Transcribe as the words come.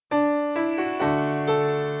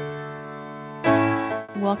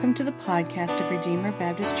Welcome to the podcast of Redeemer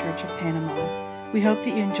Baptist Church of Panama. We hope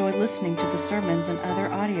that you enjoy listening to the sermons and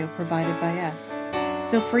other audio provided by us.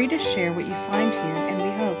 Feel free to share what you find here, and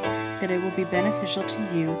we hope that it will be beneficial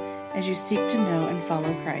to you as you seek to know and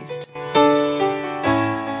follow Christ.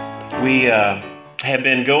 We have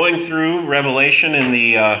been going through Revelation in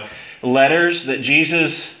the letters that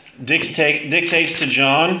Jesus dictates to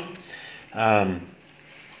John,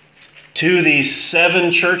 to these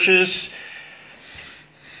 7 churches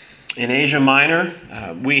in Asia Minor.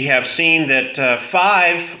 We have seen that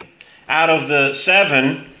 5 out of the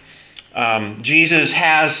 7, Jesus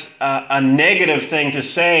has a negative thing to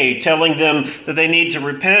say, telling them that they need to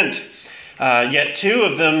repent. Yet 2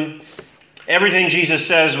 of them, everything Jesus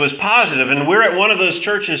says was positive. And we're at one of those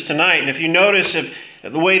churches tonight. And if you notice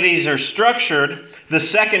the way these are structured, the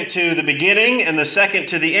second to the beginning and the second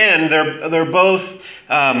to the end, they're both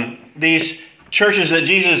these churches that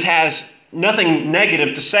Jesus has nothing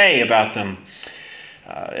negative to say about them.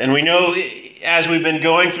 And we know as we've been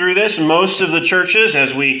going through this, most of the churches,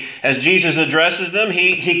 as Jesus addresses them,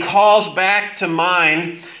 he calls back to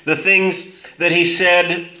mind the things that he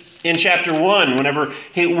said in chapter 1. Whenever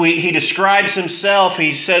he describes himself,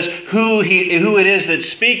 he says who it is that's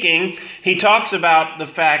speaking. He talks about the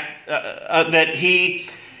fact that he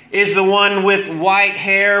is the one with white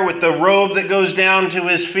hair, with the robe that goes down to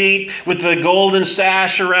his feet, with the golden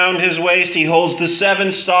sash around his waist. He holds the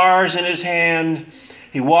 7 stars in his hand.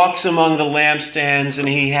 He walks among the lampstands, and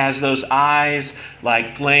he has those eyes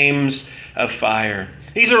like flames of fire.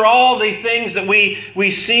 These are all the things that we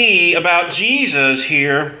see about Jesus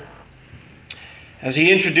here as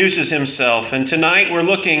he introduces himself. And tonight we're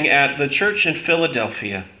looking at the church in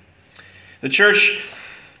Philadelphia. The church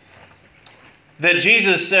that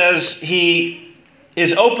Jesus says he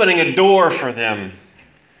is opening a door for them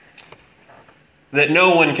that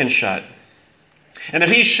no one can shut. And if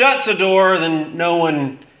he shuts a door, then no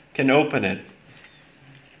one can open it.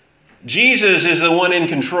 Jesus is the one in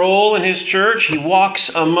control in his church. He walks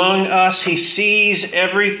among us. He sees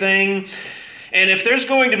everything. And if there's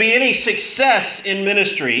going to be any success in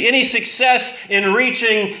ministry, any success in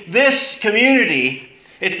reaching this community,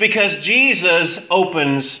 it's because Jesus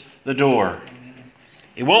opens the door.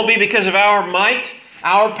 It won't be because of our might,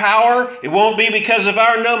 our power. It won't be because of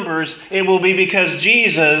our numbers. It will be because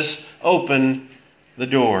Jesus opened the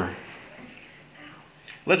door.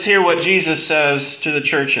 Let's hear what Jesus says to the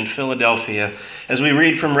church in Philadelphia as we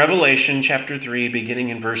read from Revelation chapter 3, beginning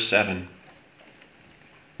in verse 7.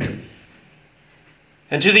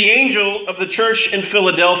 And to the angel of the church in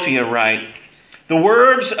Philadelphia write, the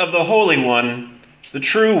words of the Holy One, the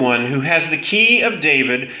true one, who has the key of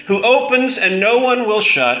David, who opens and no one will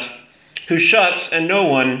shut, who shuts and no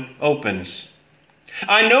one opens.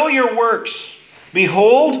 I know your works.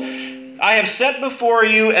 Behold, I have set before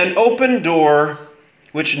you an open door,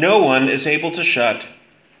 which no one is able to shut.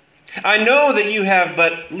 I know that you have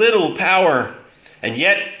but little power, and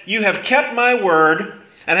yet you have kept my word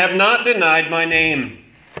and have not denied my name.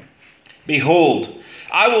 Behold,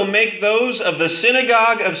 I will make those of the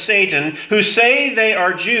synagogue of Satan who say they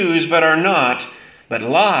are Jews but are not, but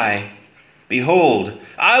lie. Behold,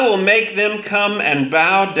 I will make them come and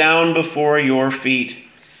bow down before your feet,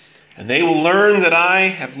 and they will learn that I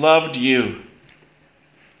have loved you.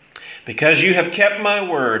 Because you have kept my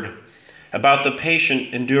word about the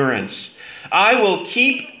patient endurance, I will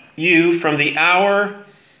keep you from the hour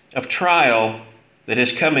of trial that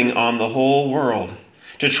is coming on the whole world,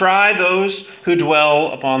 to try those who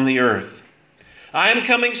dwell upon the earth. I am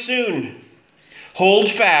coming soon.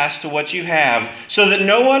 Hold fast to what you have, so that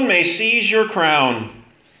no one may seize your crown.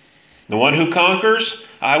 The one who conquers,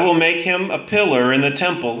 I will make him a pillar in the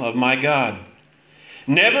temple of my God.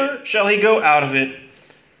 Never shall he go out of it,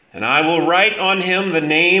 and I will write on him the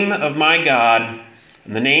name of my God,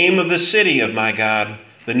 and the name of the city of my God,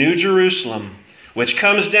 the New Jerusalem, which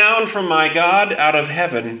comes down from my God out of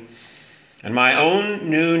heaven, and my own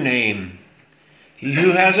new name. He who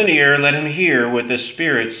has an ear, let him hear what the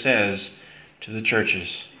Spirit says to the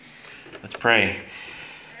churches. Let's pray.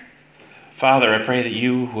 Father, I pray that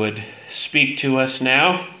you would speak to us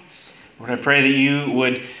now. Lord, I pray that you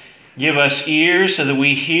would give us ears so that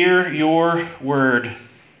we hear your word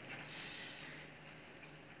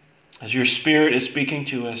as your Spirit is speaking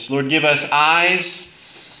to us. Lord, give us eyes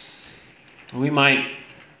we might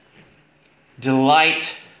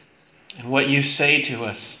delight in what you say to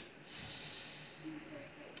us.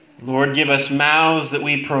 Lord, give us mouths that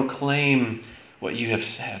we proclaim what you have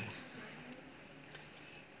said.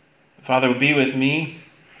 Father, be with me.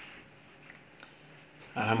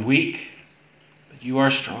 I'm weak, but you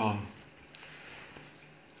are strong.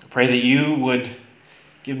 I pray that you would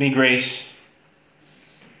Give me grace.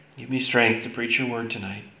 Give me strength to preach your word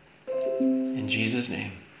tonight. In Jesus'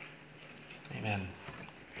 name, amen.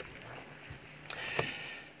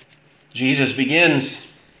 Jesus begins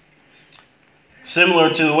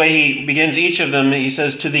similar to the way he begins each of them. He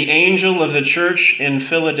says, to the angel of the church in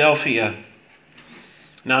Philadelphia.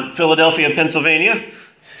 Not Philadelphia, Pennsylvania,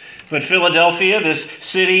 but Philadelphia, this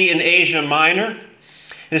city in Asia Minor.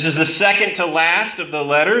 This is the second to last of the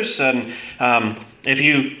letters. And if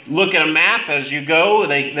you look at a map as you go,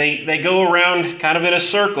 they go around kind of in a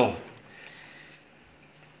circle.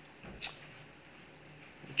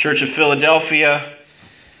 The Church of Philadelphia,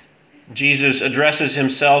 Jesus addresses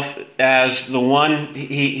himself as the one,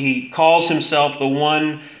 he calls himself the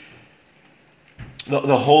one,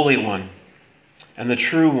 the Holy One and the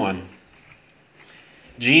True One.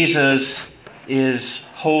 Jesus is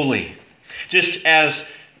holy. Just as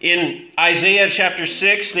in Isaiah chapter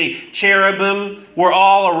 6, the cherubim were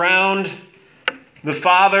all around the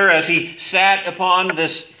Father as he sat upon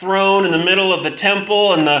this throne in the middle of the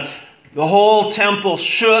temple, and the whole temple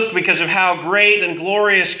shook because of how great and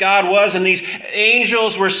glorious God was. And these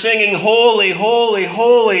angels were singing, holy, holy,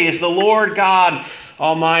 holy is the Lord God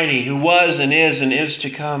Almighty, who was and is to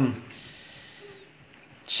come.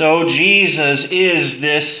 So Jesus is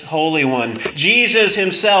this Holy One. Jesus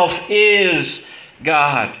himself is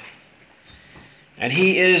God. And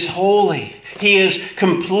he is holy. He is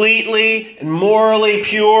completely and morally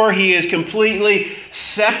pure. He is completely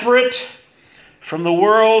separate from the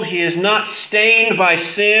world. He is not stained by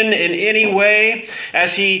sin in any way.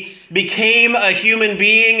 As he became a human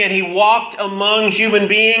being and he walked among human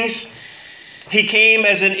beings, he came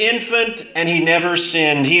as an infant and he never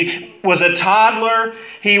sinned. He was a toddler.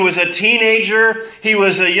 He was a teenager. He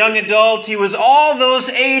was a young adult. He was all those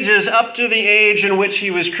ages up to the age in which he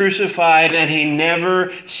was crucified, and he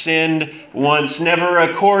never sinned once. Never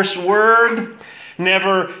a coarse word.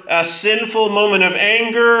 Never a sinful moment of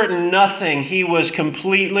anger. Nothing. He was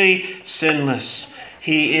completely sinless.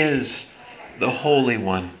 He is the Holy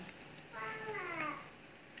One.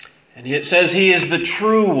 And it says he is the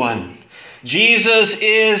true one. Jesus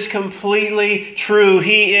is completely true.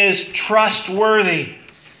 He is trustworthy.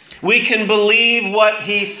 We can believe what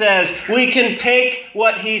he says. We can take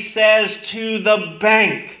what he says to the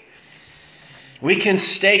bank. We can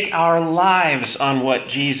stake our lives on what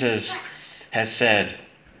Jesus has said,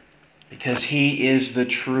 because he is the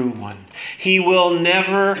true one. He will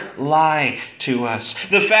never lie to us.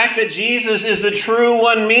 The fact that Jesus is the true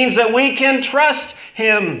one means that we can trust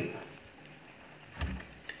him.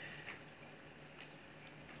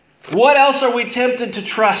 What else are we tempted to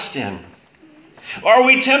trust in? Are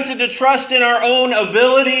we tempted to trust in our own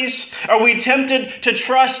abilities? Are we tempted to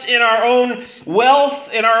trust in our own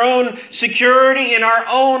wealth, in our own security, in our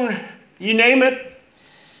own, you name it,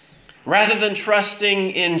 rather than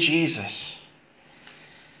trusting in Jesus?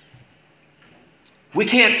 We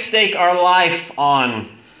can't stake our life on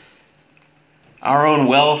our own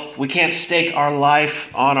wealth. We can't stake our life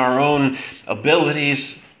on our own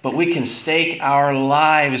abilities, but we can stake our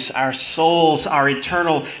lives, our souls, our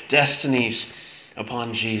eternal destinies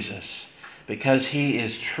upon Jesus, because he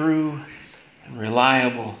is true and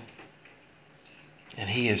reliable, and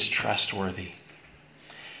he is trustworthy.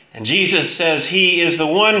 And Jesus says he is the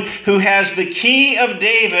one who has the key of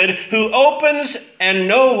David, who opens and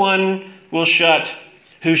no one will shut,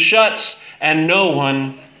 who shuts and no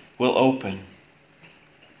one will open.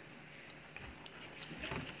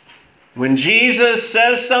 When Jesus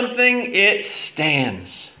says something, it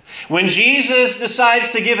stands. When Jesus decides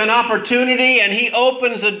to give an opportunity and he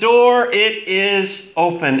opens a door, it is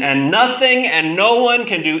open. And nothing and no one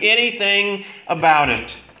can do anything about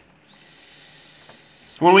it.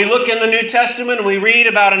 When we look in the New Testament and we read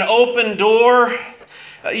about an open door,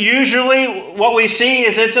 usually what we see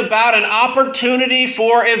is it's about an opportunity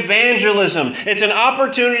for evangelism. It's an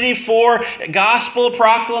opportunity for gospel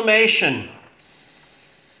proclamation.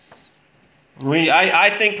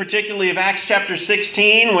 I think particularly of Acts chapter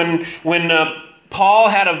 16 when Paul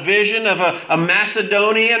had a vision of a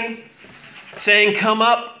Macedonian saying, "Come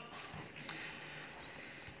up."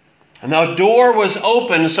 And the door was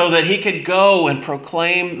open so that he could go and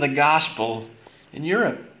proclaim the gospel in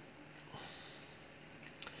Europe.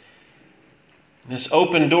 This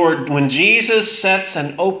open door, when Jesus sets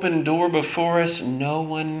an open door before us, no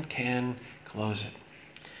one can close it.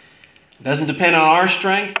 It doesn't depend on our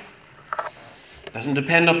strength. It doesn't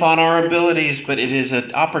depend upon our abilities, but it is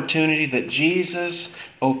an opportunity that Jesus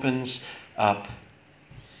opens up.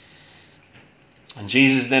 And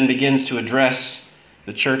Jesus then begins to address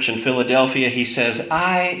the church in Philadelphia. He says,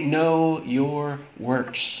 "I know your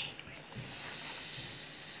works."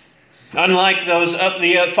 Unlike those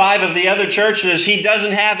five of the other churches, he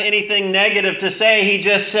doesn't have anything negative to say. He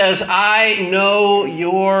just says, I know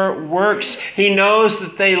your works. He knows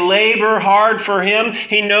that they labor hard for him.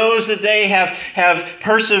 He knows that they have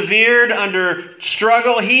persevered under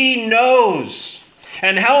struggle. He knows.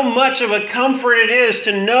 And how much of a comfort it is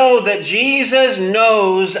to know that Jesus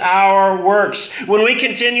knows our works. When we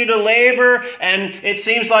continue to labor and it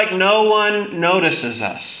seems like no one notices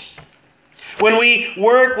us. When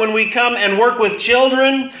we come and work with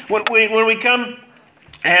children, when we come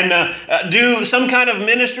and do some kind of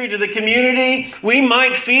ministry to the community, we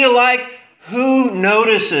might feel like, who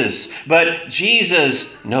notices? But Jesus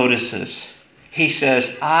notices. He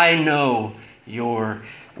says, I know your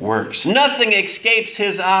works. Nothing escapes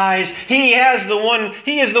his eyes. He is the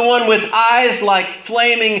one with eyes like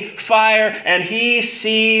flaming fire, and he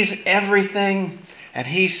sees everything, and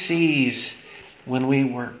he sees when we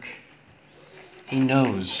work. He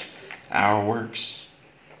knows our works.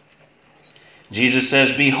 Jesus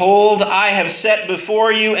says, behold, I have set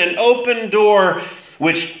before you an open door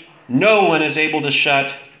which no one is able to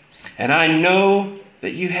shut. And I know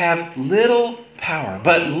that you have little power,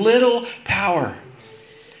 but little power.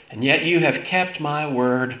 And yet you have kept my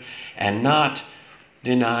word and not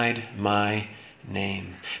denied my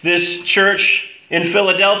name. This church in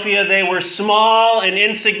Philadelphia, they were small and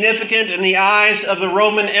insignificant in the eyes of the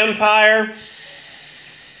Roman Empire.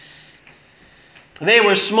 They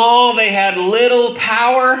were small, they had little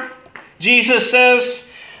power, Jesus says,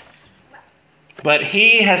 but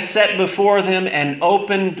he has set before them an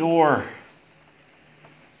open door.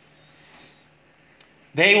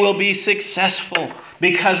 They will be successful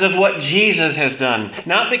because of what Jesus has done,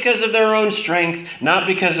 not because of their own strength, not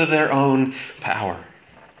because of their own power.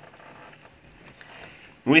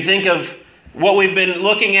 We think of what we've been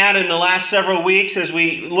looking at in the last several weeks as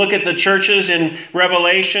we look at the churches in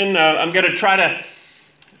Revelation. I'm going to try to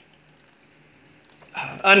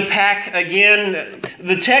unpack again.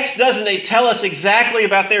 The text doesn't tell us exactly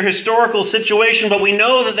about their historical situation, but we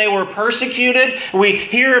know that they were persecuted. We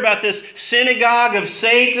hear about this synagogue of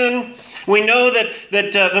Satan. We know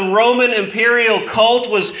that the Roman imperial cult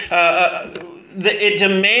was... it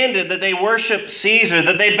demanded that they worship Caesar,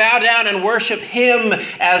 that they bow down and worship him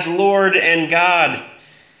as Lord and God.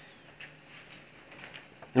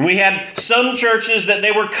 And we had some churches that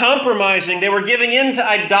they were compromising. They were giving in to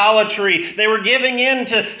idolatry. They were giving in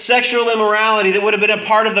to sexual immorality that would have been a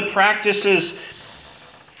part of the practices.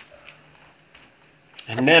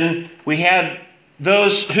 And then we had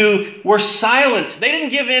those who were silent. They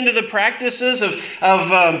didn't give in to the practices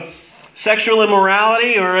of sexual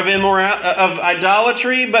immorality or of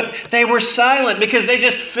idolatry, but they were silent because they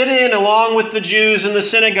just fit in along with the Jews in the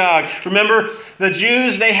synagogue. Remember, the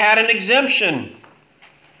Jews, they had an exemption.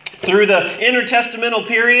 Through the intertestamental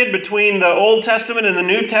period between the Old Testament and the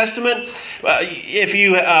New Testament, if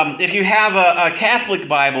you have a Catholic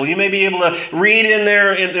Bible, you may be able to read in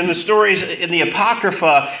there in the stories in the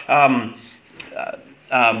Apocrypha,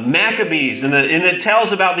 Maccabees, and it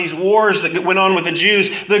tells about these wars that went on with the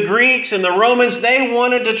Jews. The Greeks and the Romans, they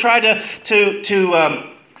wanted to try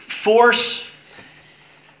to force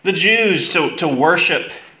the Jews to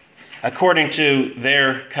worship according to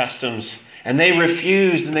their customs. And they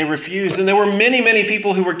refused, and they refused. And there were many, many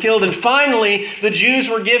people who were killed. And finally, the Jews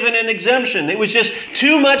were given an exemption. It was just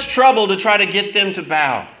too much trouble to try to get them to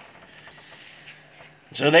bow.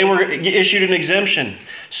 So they were issued an exemption.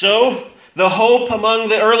 So the hope among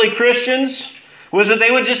the early Christians was that they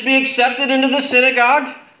would just be accepted into the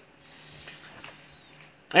synagogue.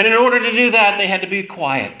 And in order to do that, they had to be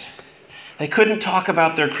quiet. They couldn't talk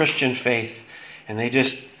about their Christian faith. And they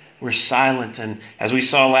just were silent. And as we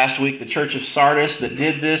saw last week, the church of Sardis that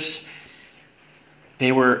did this, they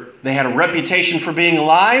had a reputation for being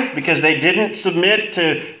alive because they didn't submit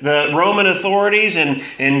to the Roman authorities and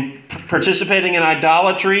participating in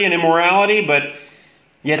idolatry and immorality, but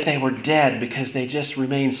yet they were dead because they just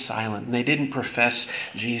remained silent and they didn't profess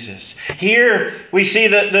Jesus. Here we see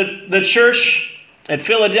the church at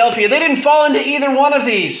Philadelphia, they didn't fall into either one of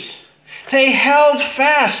these. They held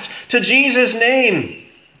fast to Jesus' name.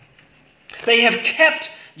 They have kept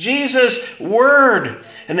Jesus' word,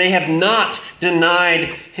 and they have not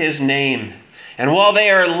denied his name. And while they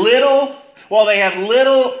have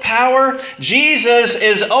little power, Jesus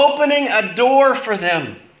is opening a door for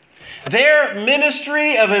them. Their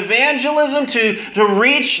ministry of evangelism to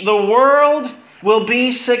reach the world will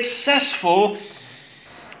be successful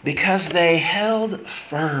because they held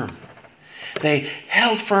firm. They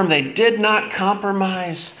held firm. They did not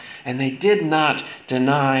compromise, and they did not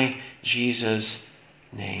deny Jesus'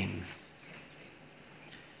 name.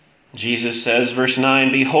 Jesus says, verse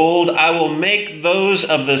 9, "Behold, I will make those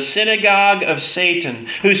of the synagogue of Satan,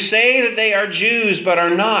 who say that they are Jews, but are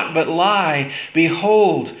not, but lie.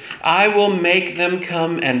 Behold, I will make them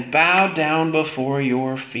come and bow down before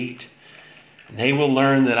your feet. And they will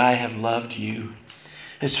learn that I have loved you."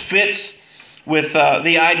 This fits with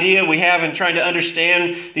the idea we have in trying to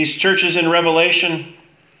understand these churches in Revelation.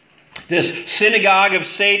 This synagogue of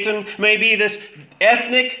Satan may be this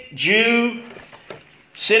ethnic Jew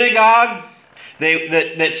synagogue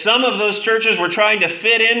that some of those churches were trying to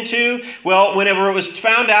fit into. Well, whenever it was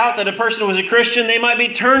found out that a person was a Christian, they might be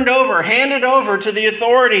turned over, handed over to the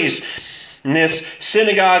authorities. In this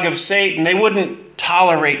synagogue of Satan, they wouldn't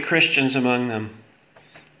tolerate Christians among them.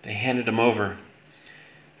 They handed them over.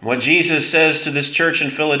 What Jesus says to this church in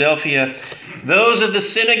Philadelphia, those of the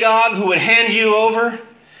synagogue who would hand you over,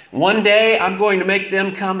 one day I'm going to make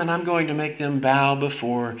them come and I'm going to make them bow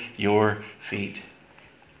before your feet.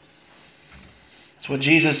 That's what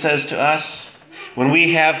Jesus says to us. When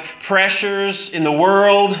we have pressures in the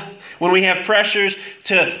world, when we have pressures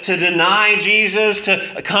to deny Jesus,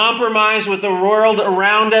 to compromise with the world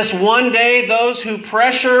around us, one day those who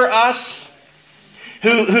pressure us,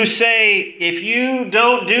 who say, if you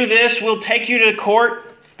don't do this, we'll take you to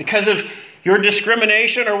court because of your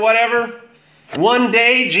discrimination or whatever, one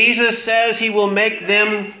day Jesus says he will make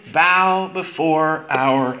them bow before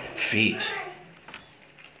our feet.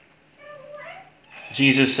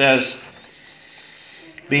 Jesus says,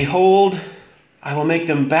 "Behold, I will make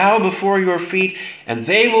them bow before your feet, and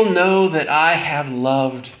they will know that I have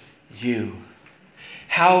loved you."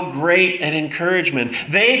 How great an encouragement.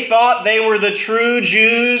 They thought they were the true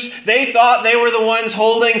Jews. They thought they were the ones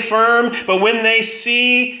holding firm. But when they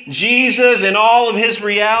see Jesus in all of his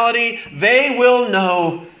reality, they will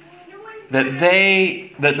know that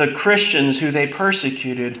the Christians who they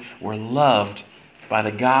persecuted were loved by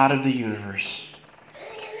the God of the universe.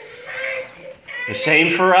 The same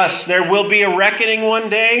for us. There will be a reckoning one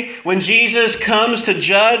day when Jesus comes to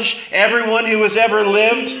judge everyone who has ever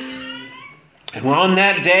lived. And on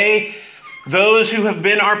that day, those who have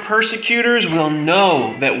been our persecutors will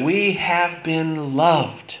know that we have been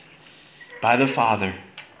loved by the Father.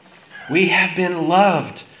 We have been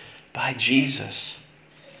loved by Jesus.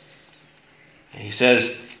 And he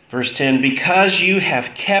says, verse 10, "Because you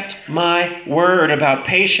have kept my word about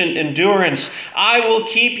patient endurance, I will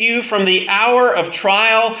keep you from the hour of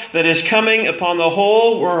trial that is coming upon the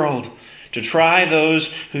whole world to try those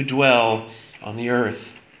who dwell on the earth."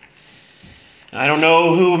 I don't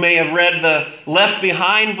know who may have read the Left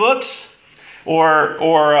Behind books or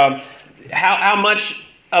how much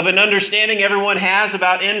of an understanding everyone has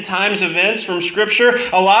about end times events from Scripture.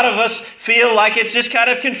 A lot of us feel like it's just kind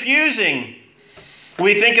of confusing.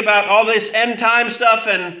 We think about all this end time stuff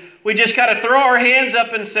and we just kind of throw our hands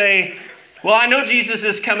up and say, well, I know Jesus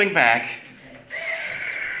is coming back.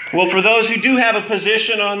 Well, for those who do have a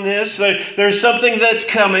position on this, there's something that's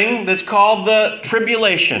coming that's called the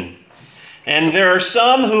tribulation. And there are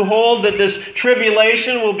some who hold that this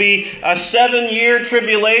tribulation will be a 7-year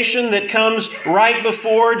tribulation that comes right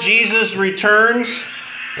before Jesus returns.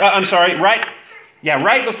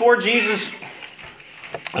 Right before Jesus.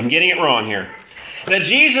 I'm getting it wrong here. That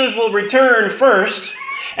Jesus will return first,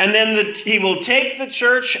 and then he will take the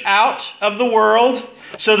church out of the world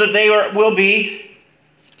so that they will be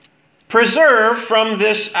preserved from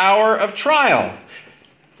this hour of trial.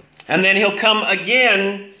 And then he'll come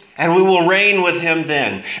again, and we will reign with him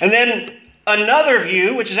then. And then another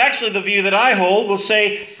view, which is actually the view that I hold, will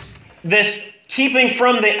say this keeping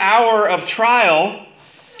from the hour of trial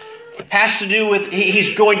has to do with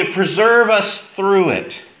he's going to preserve us through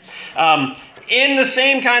it. In the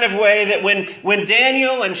same kind of way that when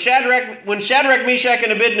Daniel and Shadrach, Meshach,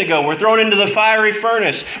 and Abednego were thrown into the fiery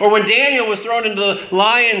furnace, or when Daniel was thrown into the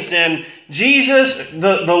lion's den, Jesus,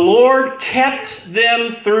 the Lord, kept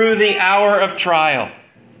them through the hour of trial.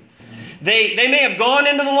 They may have gone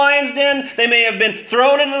into the lion's den, they may have been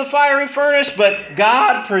thrown into the fiery furnace, but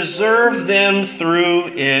God preserved them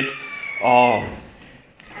through it all.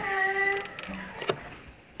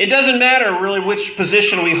 It doesn't matter really which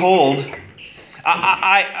position we hold.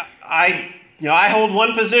 I hold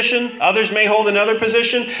one position, others may hold another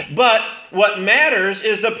position, but what matters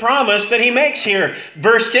is the promise that he makes here.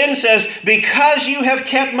 Verse 10 says, "Because you have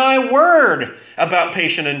kept my word about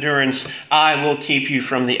patient endurance, I will keep you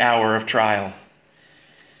from the hour of trial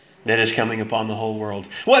that is coming upon the whole world."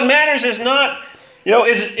 What matters is not,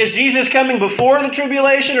 is Jesus coming before the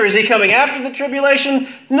tribulation or is he coming after the tribulation?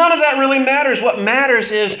 None of that really matters. What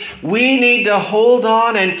matters is we need to hold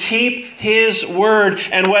on and keep his word.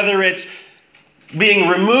 And whether it's being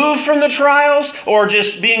removed from the trials or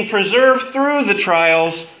just being preserved through the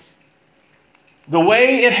trials, the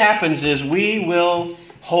way it happens is we will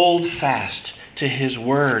hold fast to His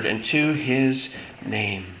word and to His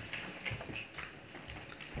name.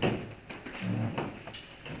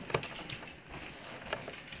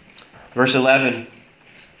 Verse 11,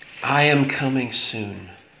 I am coming soon.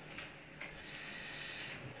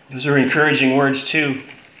 Those are encouraging words too.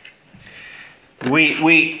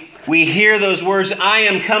 We hear those words, I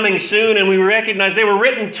am coming soon, and we recognize they were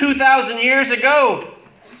written 2,000 years ago.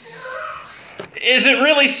 Is it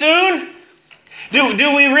really soon?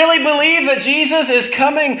 Do we really believe that Jesus is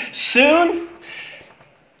coming soon?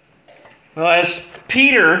 Well, as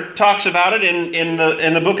Peter talks about it in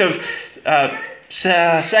the book of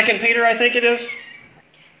 2 Peter, I think it is,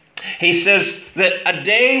 he says that a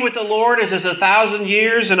day with the Lord is as 1,000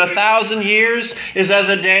 years, and 1,000 years is as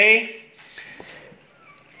a day.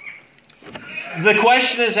 The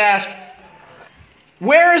question is asked,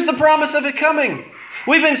 where is the promise of it coming?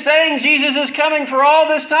 We've been saying Jesus is coming for all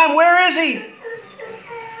this time. Where is He?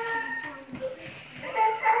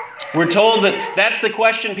 We're told that that's the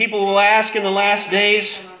question people will ask in the last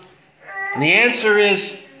days. And the answer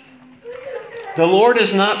is, the Lord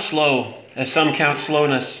is not slow, as some count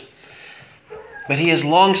slowness, but He is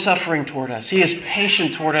long-suffering toward us. He is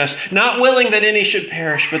patient toward us, not willing that any should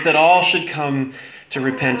perish, but that all should come to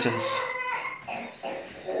repentance.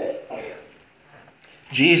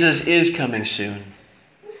 Jesus is coming soon.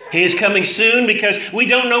 He is coming soon because we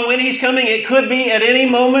don't know when He's coming. It could be at any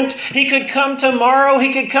moment. He could come tomorrow.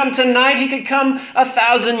 He could come tonight. He could come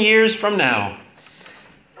 1,000 years from now.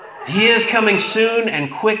 He is coming soon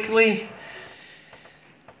and quickly.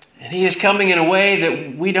 And He is coming in a way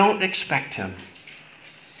that we don't expect Him.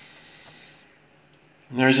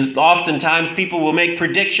 There's oftentimes people will make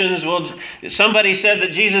predictions. Well, somebody said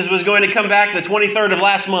that Jesus was going to come back the 23rd of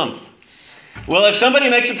last month. Well, if somebody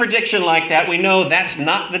makes a prediction like that, we know that's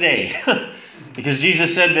not the day. Because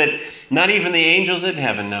Jesus said that not even the angels in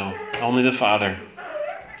heaven know, only the Father.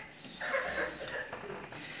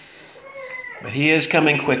 But He is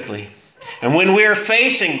coming quickly. And when we're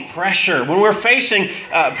facing pressure, when we're facing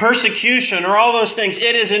persecution or all those things,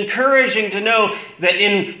 it is encouraging to know that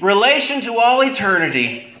in relation to all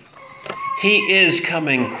eternity, He is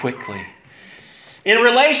coming quickly. In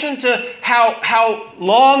relation to how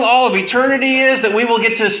long all of eternity is, that we will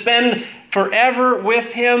get to spend forever with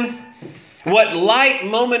Him, what light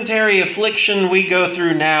momentary affliction we go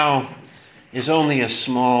through now is only a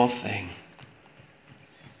small thing.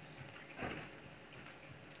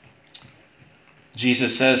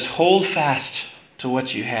 Jesus says, hold fast to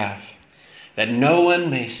what you have, that no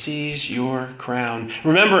one may seize your crown.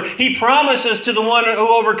 Remember, He promises to the one who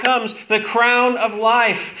overcomes the crown of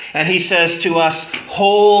life. And He says to us,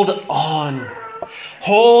 hold on.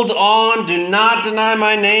 Hold on. Do not deny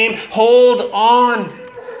my name. Hold on.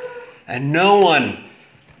 And no one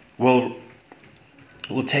will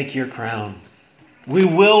take your crown. We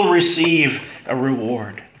will receive a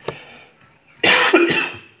reward.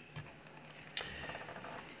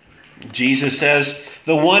 Jesus says,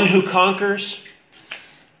 the one who conquers.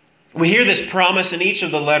 We hear this promise in each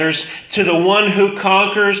of the letters. To the one who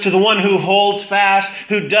conquers, to the one who holds fast,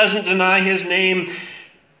 who doesn't deny His name.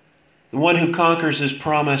 The one who conquers is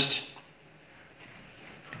promised,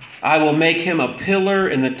 I will make him a pillar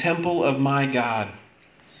in the temple of my God.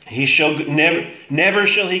 He shall never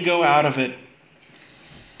shall he go out of it.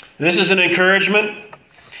 This is an encouragement.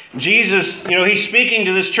 Jesus, He's speaking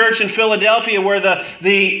to this church in Philadelphia where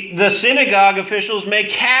the synagogue officials may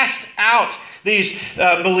cast out these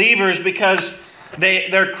believers because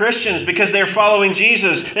they're Christians, because they're following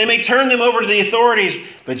Jesus. They may turn them over to the authorities.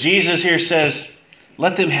 But Jesus here says,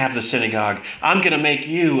 let them have the synagogue. I'm going to make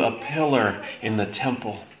you a pillar in the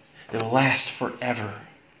temple that will last forever.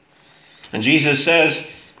 And Jesus says,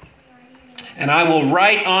 and I will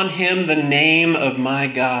write on him the name of my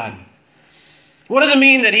God. What does it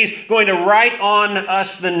mean that He's going to write on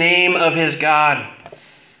us the name of His God?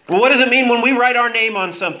 Well, what does it mean when we write our name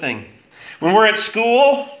on something? When we're at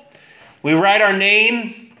school, we write our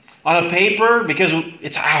name on a paper because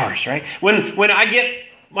it's ours, right? When I get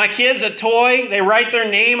my kids a toy, they write their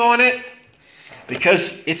name on it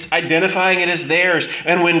because it's identifying it as theirs.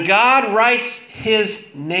 And when God writes His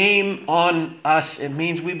name on us, it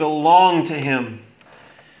means we belong to Him.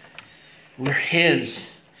 We're His.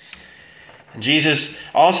 And Jesus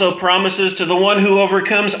also promises to the one who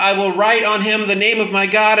overcomes, I will write on him the name of my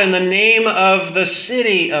God and the name of the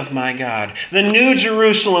city of my God, the new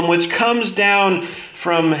Jerusalem which comes down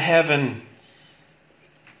from heaven.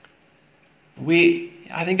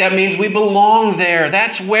 I think that means we belong there.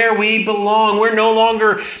 That's where we belong. We're no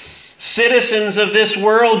longer citizens of this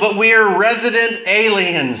world, but we are resident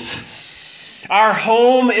aliens. Our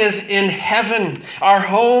home is in heaven. Our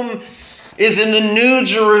home is in the New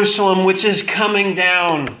Jerusalem, which is coming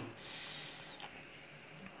down.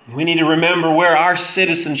 We need to remember where our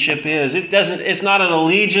citizenship is. It's not an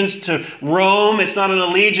allegiance to Rome. It's not an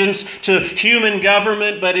allegiance to human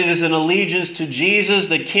government, but it is an allegiance to Jesus,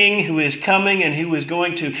 the King who is coming and who is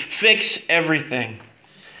going to fix everything.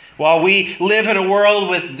 While we live in a world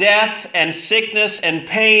with death and sickness and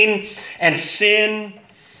pain and sin,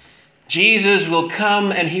 Jesus will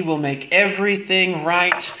come and he will make everything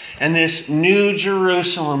right. And this New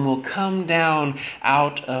Jerusalem will come down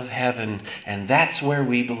out of heaven. And that's where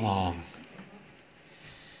we belong.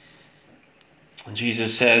 And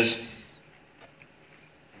Jesus says,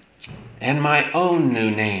 and my own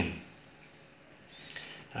new name.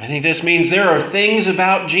 I think this means there are things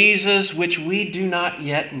about Jesus which we do not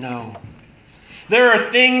yet know. There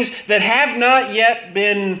are things that have not yet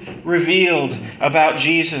been revealed about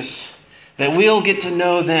Jesus that we'll get to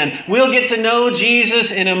know then. We'll get to know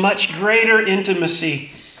Jesus in a much greater intimacy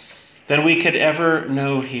than we could ever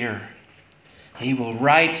know here. He will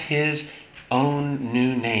write his own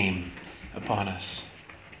new name upon us.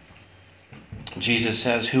 Jesus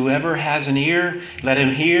says, whoever has an ear, let him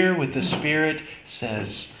hear what the Spirit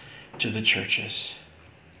says to the churches.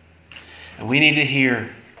 And we need to hear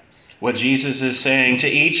what Jesus is saying to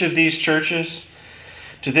each of these churches.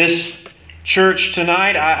 To this church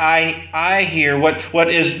tonight, I hear what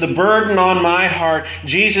is the burden on my heart.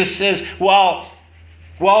 Jesus says, while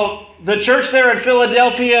the church there at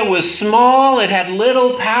Philadelphia was small, it had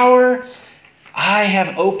little power, I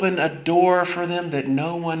have opened a door for them that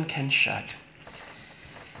no one can shut.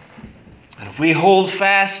 And if we hold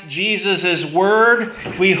fast Jesus' word,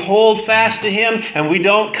 if we hold fast to him and we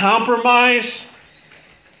don't compromise,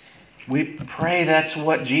 we pray that's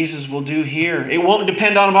what Jesus will do here. It won't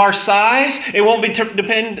depend on our size. It won't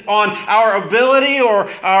depend on our ability or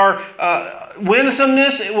our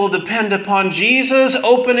winsomeness. It will depend upon Jesus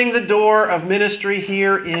opening the door of ministry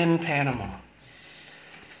here in Panama.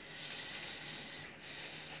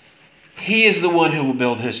 He is the one who will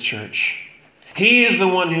build his church. He is the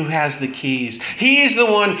one who has the keys. He is the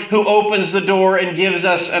one who opens the door and gives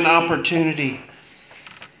us an opportunity.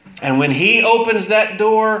 And when he opens that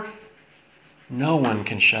door, no one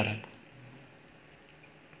can shut it.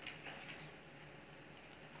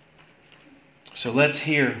 So let's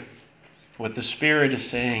hear what the Spirit is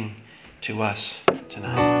saying to us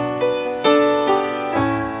tonight.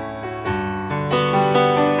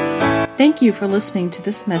 Thank you for listening to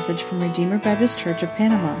this message from Redeemer Baptist Church of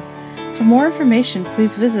Panama. For more information,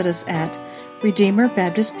 please visit us at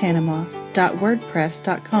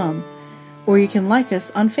redeemerbaptistpanama.wordpress.com, or you can like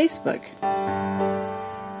us on Facebook.